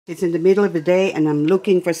It's in the middle of the day and I'm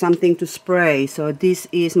looking for something to spray. So this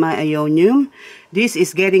is my Ionium. This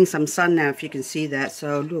is getting some sun now, if you can see that.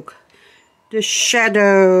 So look, the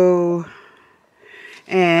shadow.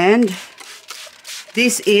 And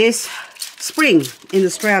this is spring in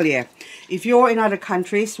Australia. If you're in other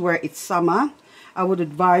countries where it's summer, I would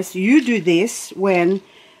advise you do this when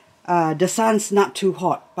the sun's not too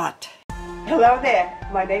hot. But hello there,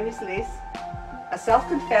 my name is Liz, a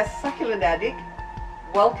self-confessed succulent addict.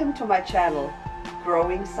 Welcome to my channel,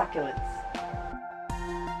 Growing Succulents.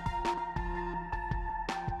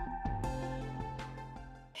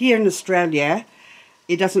 Here in Australia,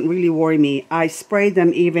 it doesn't really worry me. I spray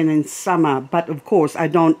them even in summer, but of course I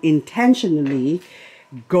don't intentionally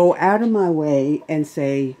go out of my way and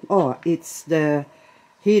say, oh, it's the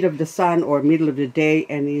heat of the sun or middle of the day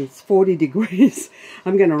and it's 40 degrees.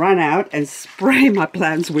 I'm gonna run out and spray my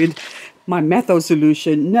plants with my METHO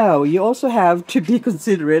solution. No, you also have to be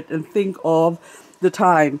considerate and think of the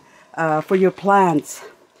time for your plants.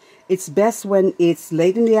 It's best when it's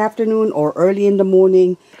late in the afternoon or early in the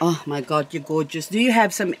morning. Oh my God, you're gorgeous. Do you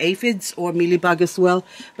have some aphids or mealybug as well?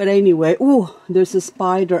 But anyway, oh, there's a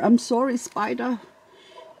spider. I'm sorry, spider.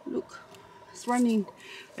 Look, it's running.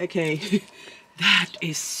 Okay, that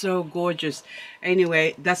is so gorgeous.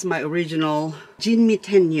 Anyway, that's my original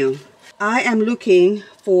Jinmitenu. I am looking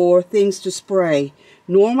for things to spray.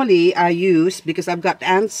 Normally I use, because I've got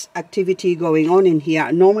ants activity going on in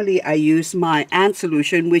here, normally I use my ant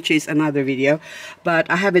solution, which is another video, but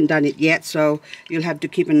I haven't done it yet, so you'll have to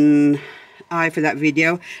keep an eye for that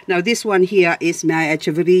video. Now this one here is my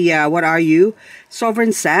Echeverria. What are you?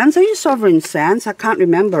 Sovereign Sands? Are you Sovereign Sands? I can't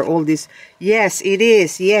remember all this. Yes, it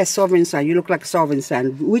is. Yes, Sovereign Sand. You look like Sovereign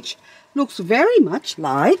Sand, which looks very much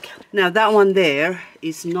like. Now that one there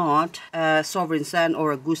is not a Sovereign Sand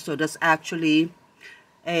or a Gusto. That's actually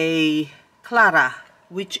a Clara,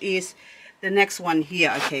 which is the next one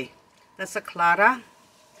here. Okay, that's a Clara.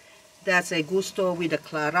 That's a Gusto with a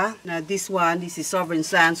Clara. Now this one, this is Sovereign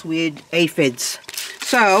Sands with aphids.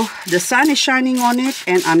 So the sun is shining on it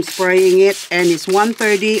and I'm spraying it, and it's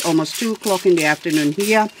 1:30, almost 2 o'clock in the afternoon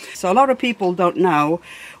here. So a lot of people don't know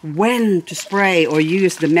when to spray or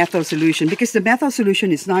use the METHO solution, because the METHO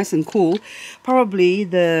solution is nice and cool. Probably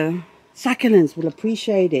the succulents will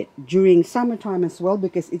appreciate it during summertime as well,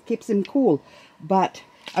 because it keeps them cool. But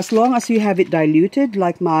as long as you have it diluted,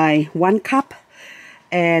 like my 1 cup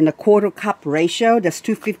and a 1/4 cup ratio, that's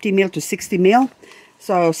 250 ml to 60 ml.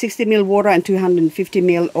 So 60 ml water and 250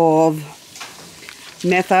 ml of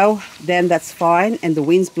METHO, then that's fine. And the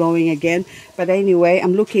wind's blowing again. But anyway,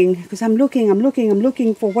 I'm looking, because I'm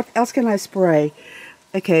looking for what else can I spray.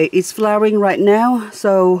 Okay, it's flowering right now,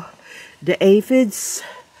 so the aphids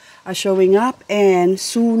are showing up, and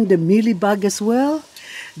soon the mealybug as well.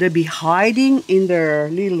 They'll be hiding in their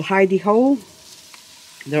little hidey hole.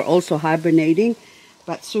 They're also hibernating,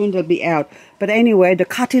 but soon they'll be out. But anyway, the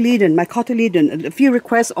cotyledon, my cotyledon, a few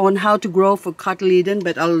requests on how to grow for cotyledon,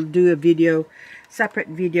 but I'll do a video, separate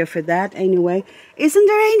video for that. Anyway, isn't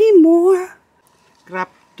there any more?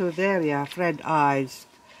 Graptotheria, red eyes,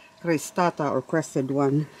 cristata or crested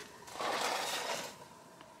one.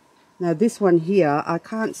 Now this one here, I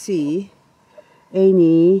can't see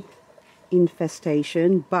any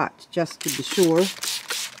infestation, but just to be sure,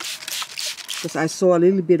 because I saw a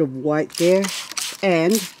little bit of white there.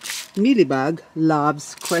 And mealybug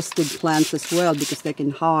loves crested plants as well, because they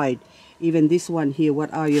can hide. Even this one here,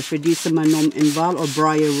 what are you? Phrodisimanum inval or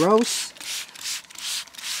briar rose.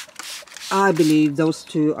 I believe those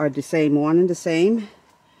two are the same, one and the same.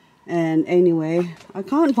 And anyway, I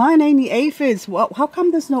can't find any aphids. Well, how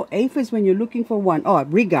come there's no aphids when you're looking for one? Oh,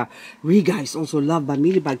 Riga. Riga is also loved by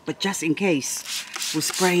mealybug, but just in case, we'll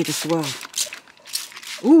spray it as well.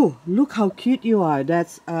 Ooh, look how cute you are.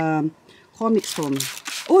 That's comic storm.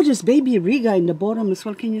 Oh, there's baby Riga in the bottom as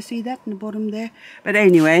well. Can you see that in the bottom there? But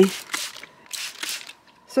anyway,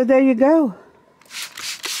 so there you go.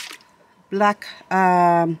 Black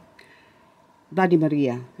Bloody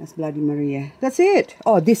Maria. That's Bloody Maria. That's it.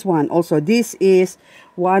 Oh, this one also. This is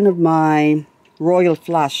one of my Royal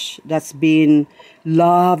Flush that's been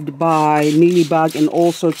loved by mealybug and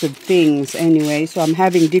all sorts of things. Anyway, so I'm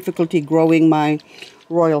having difficulty growing my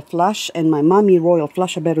Royal Flush, and my mommy Royal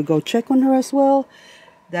Flush, I better go check on her as well.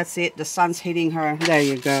 That's it. The sun's hitting her. There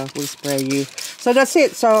you go. We'll spray you. So that's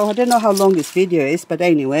it. So I don't know how long this video is, but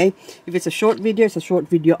anyway, if it's a short video, it's a short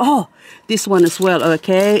video. Oh, this one as well.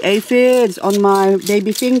 Okay, aphids on my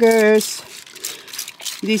baby fingers.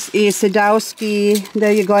 This is Sadowski.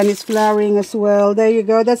 There you go, and it's flowering as well. There you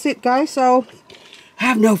go. That's it, guys. So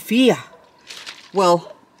have no fear.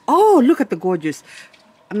 Well, oh, look at the gorgeous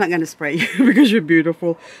I'm not going to spray you because you're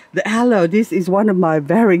beautiful. The aloe, this is one of my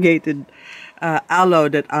variegated aloe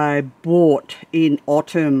that I bought in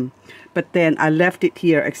autumn. But then I left it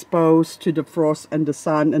here exposed to the frost and the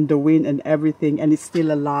sun and the wind and everything. And it's still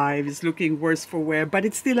alive. It's looking worse for wear, but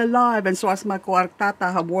it's still alive. And so as my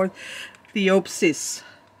coarctata Theopsis.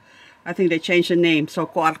 I think they changed the name. So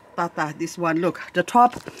coarctata, this one, look, the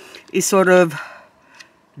top is sort of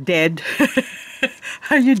dead.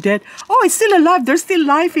 Are you dead? Oh, it's still alive. There's still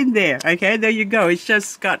life in there. Okay, there you go. It's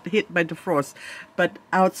just got hit by the frost. But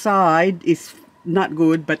outside is not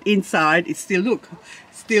good, but inside it's still, look,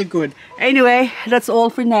 still good. Anyway, that's all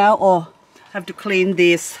for now. Oh, I have to clean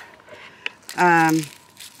this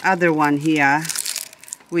other one here,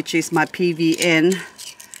 which is my PVN.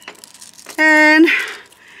 And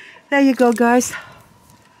there you go, guys.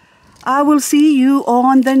 I will see you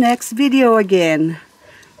on the next video again.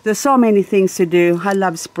 There's so many things to do. I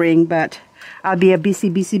love spring, but I'll be a busy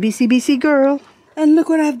girl. And look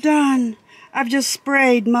what I've done. I've just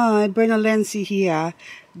sprayed my Bernalense here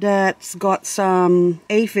that's got some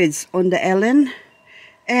aphids on the Ellen.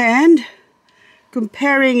 And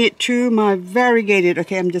comparing it to my variegated,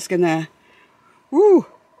 okay, I'm just gonna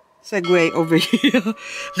segue over here.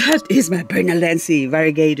 That is my Bernalense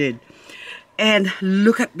variegated. And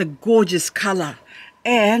look at the gorgeous color.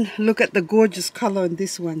 And look at the gorgeous color on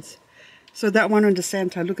this ones. So that one on the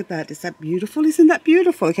center, look at that. Is that beautiful? Isn't that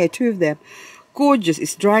beautiful? Okay, two of them. Gorgeous.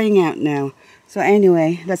 It's drying out now. So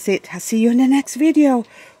anyway, that's it. I'll see you in the next video.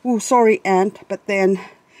 Oh, sorry, ant. But then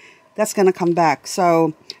that's going to come back.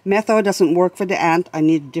 So METHO doesn't work for the ant. I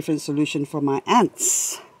need a different solution for my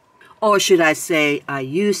ants. Or should I say, I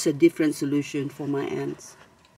use a different solution for my ants.